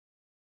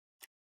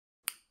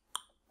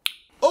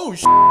Oh,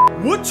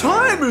 what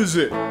time is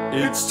it?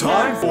 It's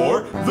time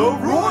for the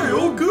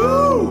Royal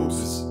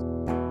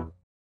Goobs!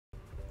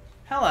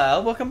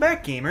 Hello, welcome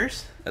back,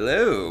 gamers.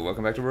 Hello,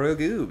 welcome back to Royal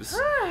Goobs.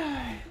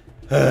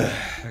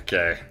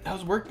 Okay.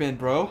 How's work been,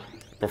 bro?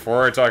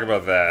 Before I talk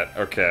about that,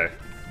 okay.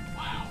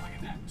 Wow, look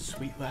at that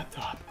sweet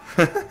laptop.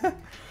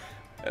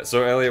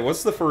 So, Elliot,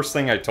 what's the first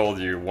thing I told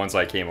you once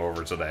I came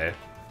over today?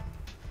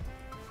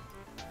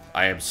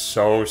 I am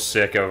so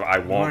sick of I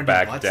Won't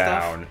Back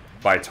Down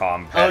by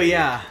Tom Petty. Oh,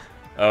 yeah.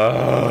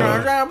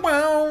 I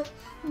won't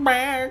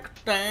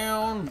back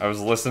down. I was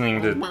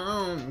listening to...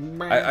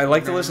 I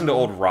like to listen to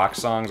old rock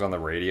songs on the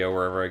radio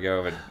wherever I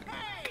go, but...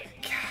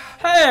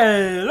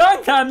 Hey,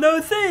 long time no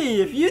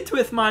see. If you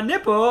twist my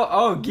nipple,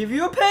 I'll give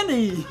you a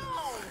penny.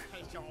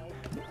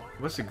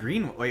 What's the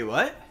green one? Wait,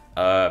 what?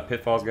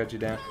 Pitfall's got you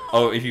down.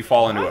 Oh, if you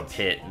fall into a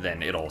pit,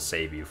 then it'll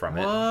save you from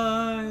it.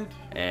 What?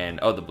 And,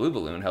 oh, the blue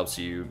balloon helps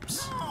you...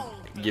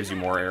 gives you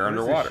more air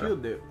underwater. What does the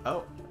shield do?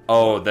 Oh.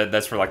 Oh,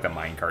 that's for, like, the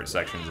minecart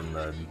sections and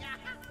the...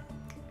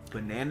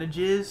 Banana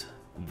jizz?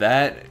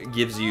 That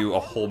gives you a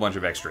whole bunch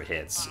of extra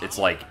hits. It's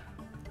like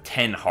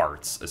 10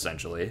 hearts,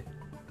 essentially.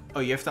 Oh,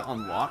 you have to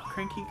unlock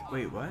Cranky?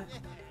 Wait, what?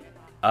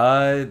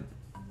 I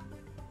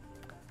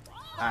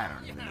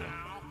don't even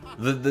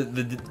know.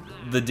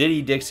 The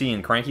Diddy, Dixie,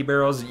 and Cranky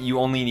Barrels, you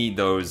only need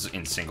those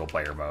in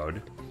single-player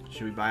mode.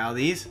 Should we buy all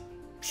these?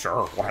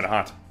 Sure, why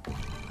not?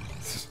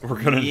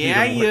 We're gonna need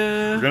them.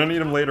 We're gonna need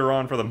them later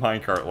on for the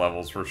minecart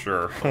levels for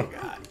sure. Oh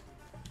god.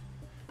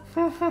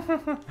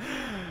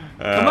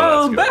 Come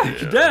on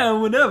back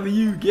down whenever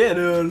you get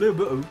a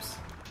little. Oops.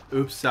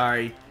 Oops.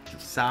 Sorry.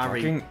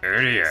 Sorry. Fucking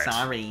idiot.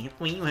 Sorry.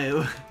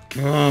 Wee-woo.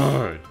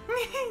 God.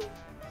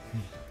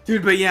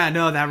 Dude, but yeah,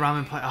 no, that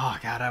ramen place. Oh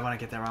god, I want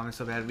to get that ramen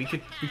so bad. We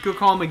could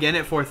call him again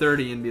at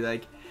 4:30 and be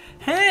like,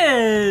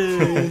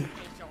 hey.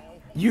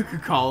 You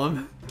could call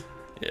him.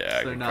 Yeah,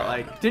 so they're not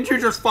like, didn't you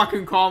just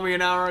fucking call me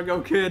an hour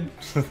ago, kid?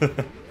 Yeah.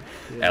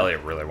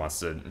 Elliot really wants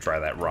to try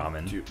that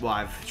ramen. Dude, well,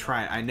 I've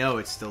tried. I know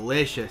it's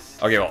delicious.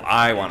 Okay, well,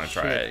 I want to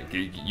try it.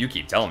 You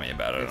keep telling me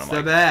about it. It's and the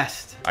I'm like,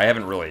 best. I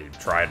haven't really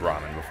tried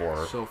ramen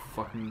before. So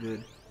fucking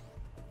good.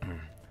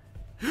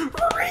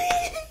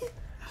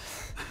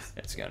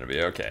 It's gonna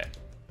be okay.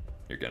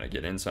 You're gonna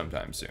get in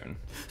sometime soon.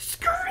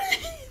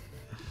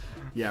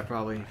 Yeah,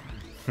 probably.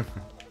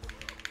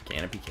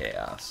 Canopy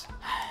Chaos.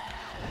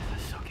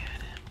 So good.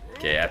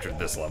 Okay, after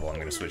this level, I'm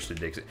gonna switch to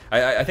Dixie.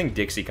 I think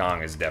Dixie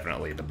Kong is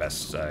definitely the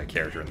best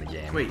character in the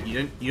game. Wait,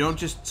 you don't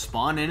just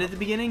spawn in at the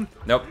beginning?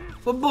 Nope.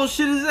 What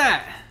bullshit is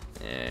that?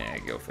 Yeah,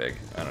 go fig.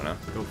 I don't know.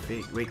 Go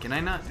fig. Wait, can I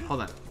not? Hold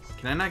on.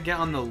 Can I not get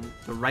on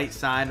the right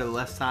side or the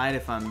left side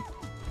if I'm?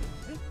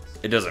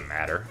 It doesn't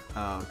matter.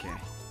 Oh, okay.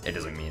 It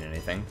doesn't mean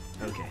anything.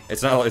 Okay.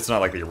 It's not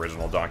like the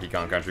original Donkey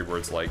Kong Country where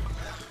it's like,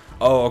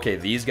 oh, okay,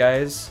 these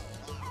guys,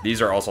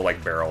 these are also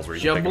like barrels where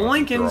you can pick them up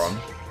and throw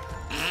them.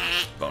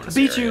 Bonus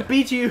area.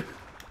 Beat you.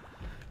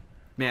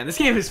 Man, this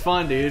game is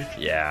fun, dude.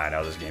 Yeah, I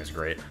know, this game's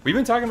great. We've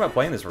been talking about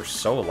playing this for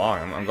so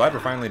long. I'm glad we're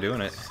finally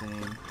doing it.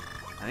 Same.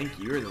 I think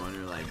you were the one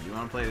who were like, you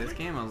want to play this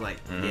game? I was like,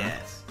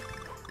 yes.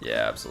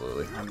 Yeah,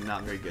 absolutely. I'm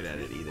not very good at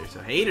it either,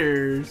 so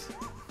haters.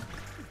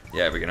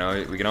 Yeah, we can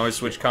always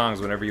switch Kongs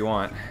whenever you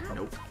want.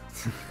 Nope.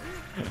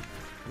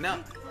 No.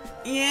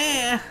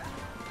 Yeah.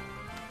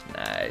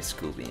 Nice,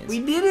 cool beans.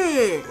 We did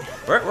it.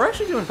 We're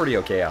actually doing pretty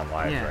okay on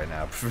live right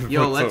now.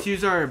 Yo, let's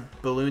use our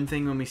balloon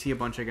thing when we see a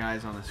bunch of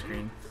guys on the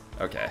screen.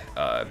 Okay.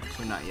 Well,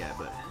 not yet,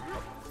 but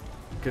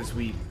because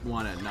we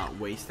want to not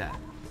waste that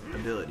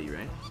ability,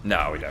 right?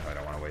 No, we definitely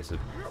don't want to waste it.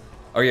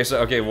 Okay,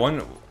 so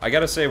I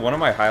gotta say one of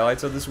my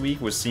highlights of this week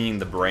was seeing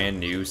the brand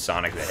new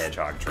Sonic the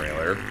Hedgehog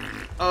trailer.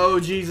 Oh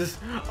Jesus!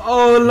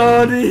 Oh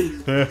lordy!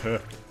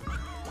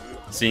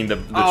 Seeing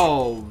the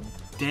oh,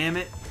 damn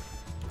it!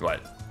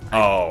 What?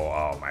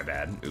 Oh, my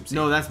bad. Oopsie.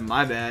 No, that's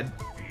my bad.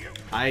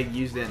 I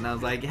used it and I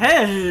was like,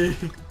 hey,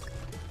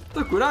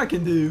 look what I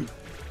can do.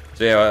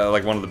 So yeah,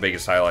 like one of the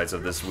biggest highlights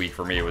of this week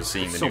for me was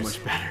seeing the so new.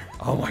 much better.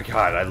 Oh my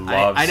god, I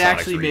love. I'd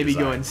Sonic's actually maybe redesign.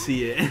 go and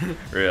see it.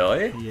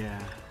 Really? Yeah.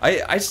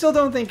 I still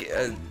don't think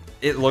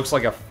it looks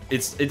like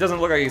it doesn't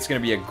look like it's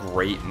gonna be a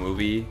great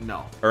movie.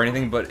 No. Or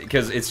anything, but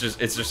because it's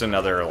just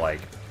another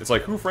like it's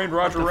like Who Framed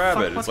Roger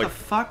Rabbit? What It's like the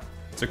fuck?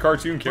 it's a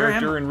cartoon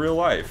character in real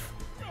life.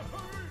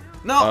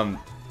 No.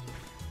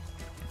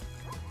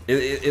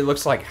 It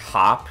looks like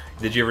Hop.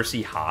 Did you ever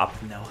see Hop?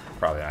 No.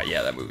 Probably not.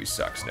 Yeah, that movie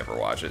sucks. Never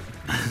watch it.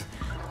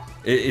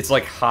 It's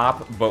like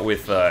Hop, but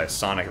with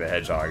Sonic the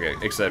Hedgehog.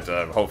 Except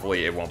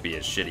hopefully it won't be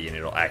as shitty and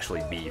it'll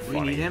actually be funny.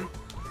 We need him.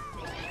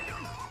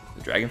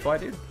 The Dragonfly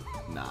dude?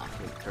 Nah,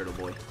 Turtle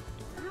Boy.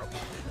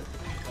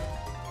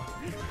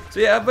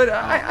 So yeah, but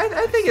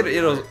I think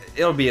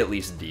it'll be at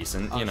least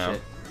decent, you know.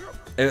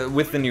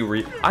 With the new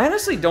I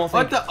honestly don't think.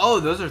 What the? Oh,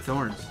 those are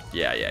thorns.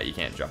 Yeah, you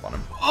can't jump on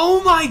them.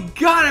 Oh my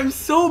god, I'm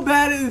so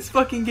bad at this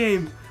fucking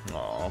game.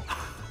 Aw.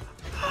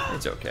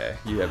 It's okay.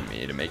 You have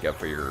me to make up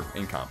for your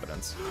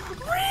incompetence.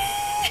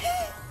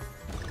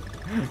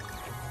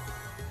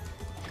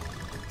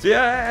 So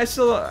yeah,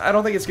 I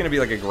don't think it's gonna be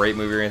like a great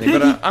movie or anything,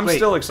 but I'm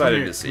still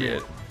excited to see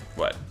it.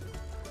 What?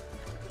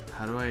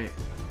 How do I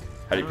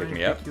How do you pick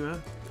me up?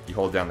 You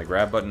hold down the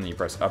grab button and you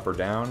press up or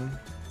down.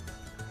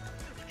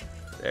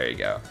 There you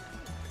go.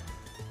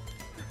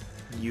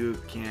 You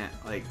can't,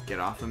 like, get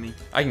off of me?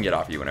 I can get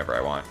off you whenever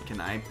I want. Can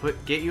I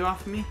get you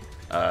off of me?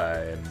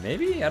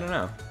 Maybe? I don't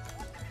know.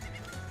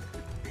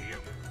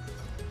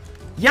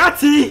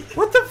 YAHTZEE!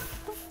 What the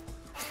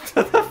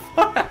What the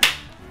fuck?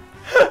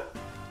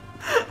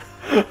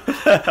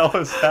 What the hell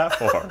is that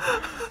for?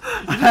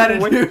 I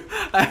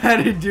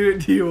had to do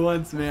it to you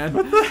once, man.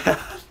 What the hell?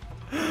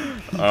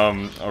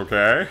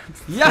 Okay.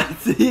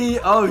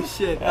 YAHTZEE! Oh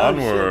shit.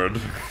 Onward.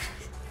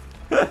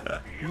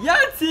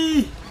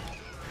 YAHTZEE!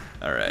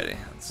 Alrighty,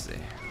 let's see.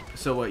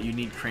 So what, you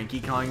need Cranky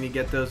Kong to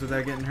get those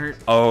without getting hurt?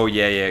 Oh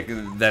yeah,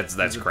 that's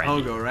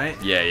Cranky. Pogo,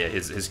 right? Yeah,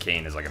 his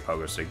cane is like a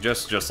pogo stick,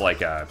 just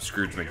like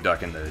Scrooge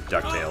McDuck in the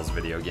DuckTales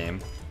video game,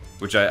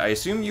 which I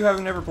assume you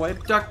haven't ever played.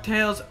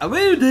 DuckTales, I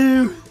will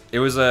do. It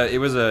was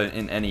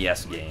an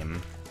NES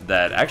game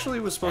that actually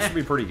was supposed to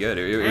be pretty good.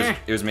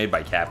 It was made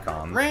by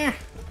Capcom.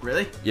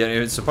 Really?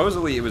 Yeah,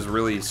 supposedly it was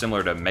really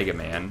similar to Mega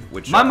Man,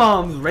 which my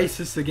mom's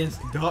racist against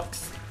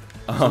ducks.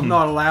 So I'm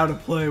not allowed to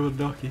play with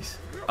duckies.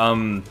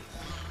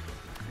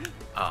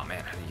 Oh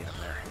man, how do you get up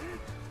there?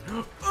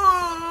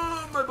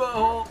 Oh, my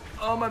butthole.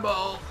 Oh, my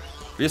butthole.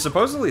 Yeah,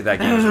 supposedly that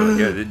game was really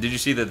good. Did you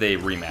see that they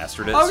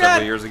remastered it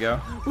several years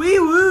ago? Wee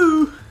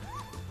woo!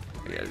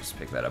 Yeah, just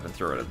pick that up and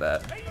throw it at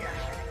that.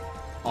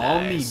 All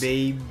Nice.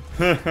 me,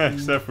 babe.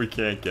 Except we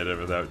can't get it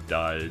without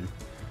dying.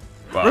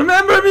 But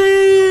Remember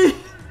me!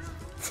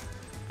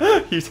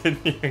 you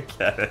didn't even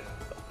get it.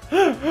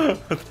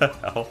 What the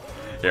hell?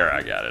 Here,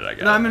 I got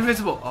it. No, I'm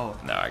invisible. Oh.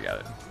 No, I got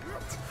it.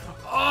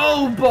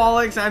 Oh,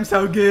 bollocks. I'm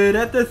so good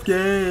at this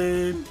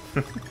game.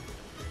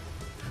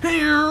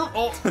 Here.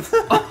 Oh.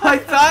 I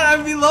thought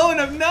I'd be low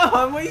enough. No,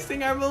 I'm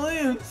wasting our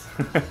balloons.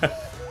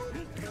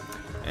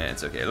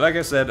 It's okay. Like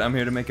I said, I'm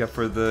here to make up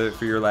for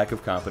your lack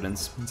of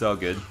confidence. It's all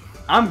good.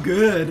 I'm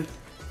good.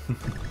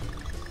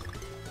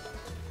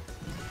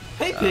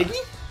 Hey, Piggy.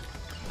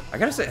 I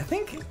gotta say,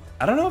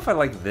 I don't know if I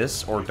like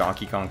this or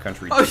Donkey Kong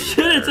Country 2. Oh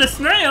shit, it's a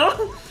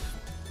snail.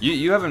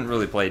 You haven't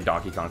really played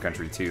Donkey Kong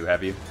Country 2,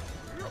 have you?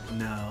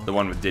 No. The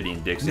one with Diddy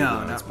and Dixie, No, the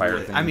one that's not pirate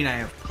really. thing. I mean, I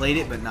have played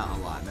it, but not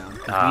a lot, no.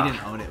 'Cause we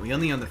didn't own it. We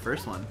only owned the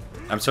first one.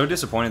 I'm so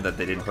disappointed that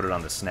they didn't put it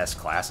on the SNES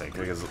Classic,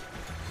 because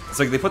it's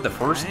like they put the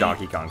first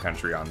Donkey Kong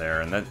Country on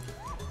there, and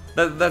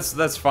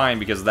that's fine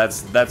because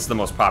that's the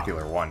most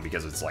popular one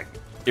because it's like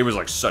it was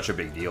like such a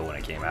big deal when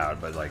it came out,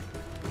 but like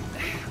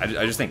I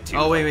just think 2.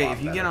 Oh wait,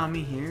 if you get on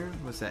me here,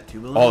 what's that? 2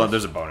 balloons? Oh,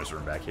 there's a bonus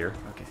room back here.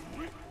 Okay.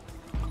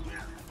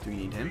 Do we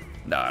need him?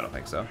 No, I don't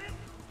think so.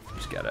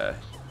 Just gotta.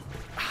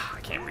 I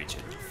can't reach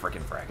it.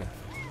 Frickin' frackin'.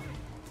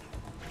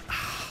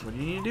 What do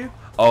you need to do?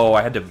 Oh,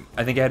 I think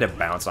I had to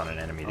bounce on an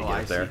enemy to get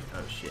I it there. see.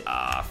 Oh shit.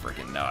 Ah,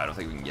 frickin' no, I don't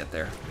think we can get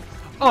there.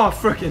 Oh,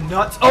 frickin'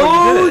 nuts.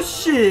 Oh, you did it.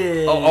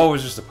 Shit. Oh, it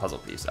was just a puzzle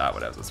piece. Ah,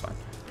 whatever, that's fine.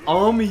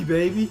 On me,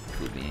 baby.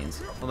 Cool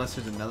beans. Unless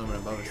there's another one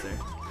above us there.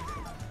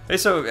 Hey,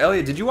 so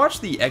Elliot, did you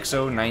watch the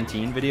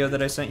XO19 video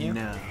that I sent you?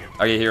 No.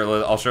 Okay, here,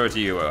 I'll show it to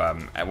you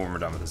when we're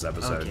done with this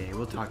episode. Okay,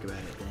 we'll talk about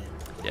it then.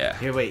 Yeah.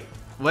 Here, wait.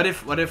 What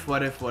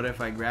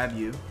if I grab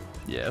you,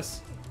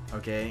 Yes.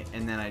 okay,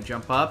 and then I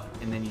jump up,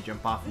 and then you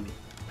jump off of me?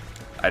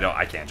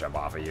 I can't jump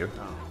off of you.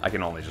 Oh. I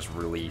can only just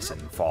release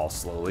and fall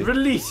slowly.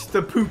 Release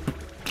the poop.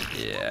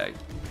 Yeah.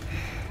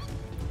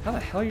 How the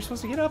hell are you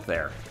supposed to get up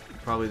there?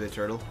 Probably the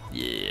turtle.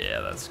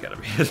 Yeah, that's gotta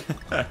be it.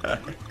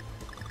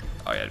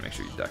 Oh yeah, make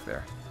sure you duck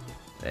there.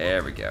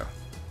 There we go.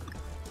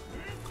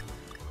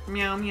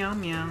 Meow, meow,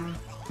 meow.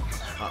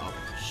 Uh-oh,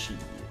 she.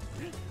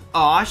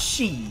 Aw,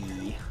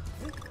 she.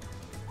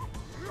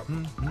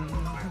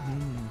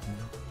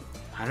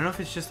 I don't know if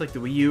it's just like the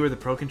Wii U or the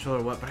Pro Controller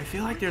or what, but I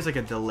feel like there's like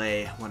a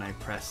delay when I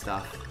press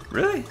stuff.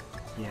 Really?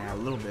 Yeah, a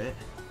little bit.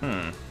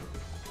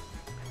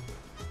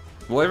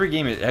 Well, every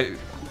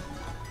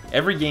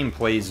game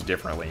plays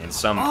differently in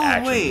some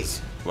actions.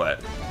 Wait.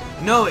 What?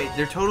 No,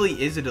 there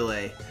totally is a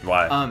delay.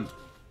 Why?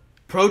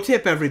 Pro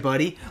tip,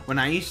 everybody. When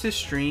I used to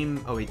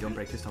stream... Oh, wait, don't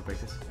break this, don't break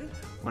this.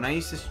 When I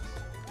used to...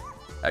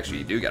 Actually,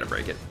 you do gotta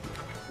break it.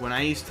 When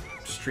I used to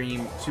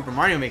stream Super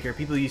Mario Maker,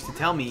 people used to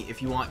tell me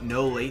if you want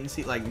no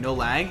latency, like no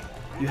lag,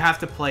 you have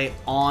to play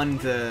on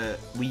the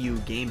Wii U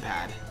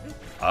gamepad.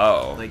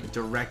 Oh. Like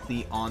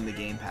directly on the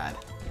gamepad.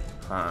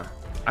 Huh.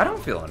 I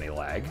don't feel any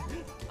lag.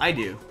 I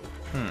do.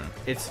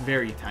 It's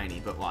very tiny,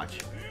 but watch.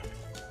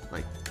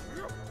 Like...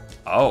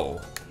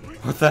 Oh.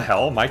 What the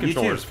hell? My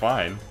controller's too.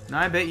 fine. No,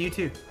 I bet you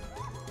too.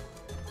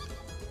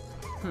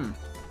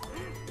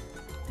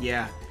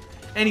 Yeah.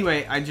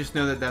 Anyway, I just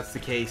know that that's the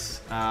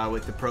case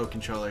with the Pro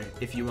Controller.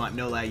 If you want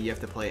no lag, you have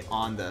to play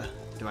on the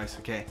device.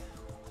 Okay.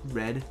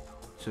 Red.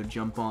 So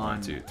jump on.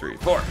 1, 2, 3,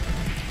 4.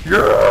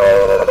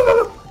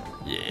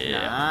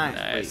 Yeah.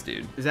 Nice, Wait,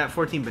 dude. Is that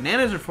 14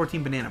 bananas or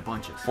 14 banana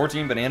bunches?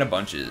 14 banana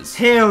bunches.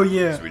 Hell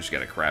yeah. So we just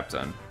got a crap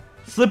ton.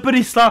 Slippity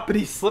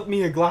sloppity, slip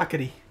me a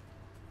glockety.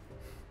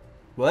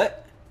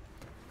 What?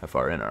 How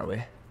far in are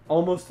we?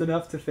 Almost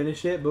enough to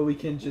finish it, but we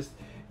can just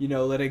you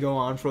know, let it go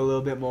on for a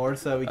little bit more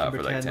so we can for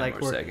pretend like 10 like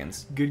more we're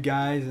seconds. good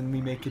guys and we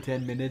make it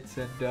 10 minutes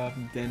and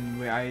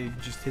then I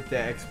just hit the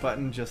X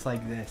button just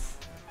like this.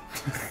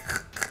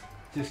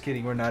 Just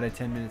kidding, we're not at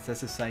 10 minutes.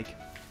 That's a psych.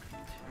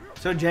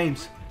 So,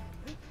 James.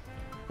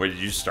 Wait, did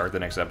you start the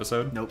next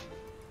episode? Nope.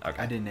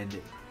 Okay. I didn't end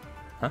it.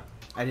 Huh?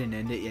 I didn't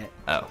end it yet.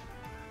 Oh.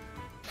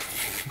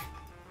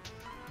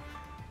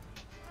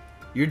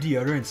 Your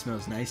deodorant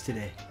smells nice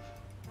today.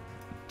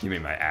 You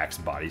mean my Axe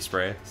body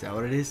spray? Is that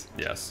what it is?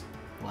 Yes.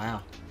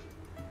 Wow.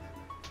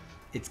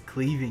 It's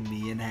cleaving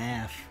me in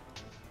half.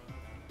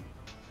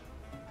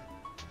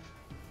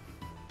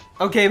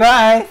 Okay,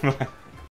 bye!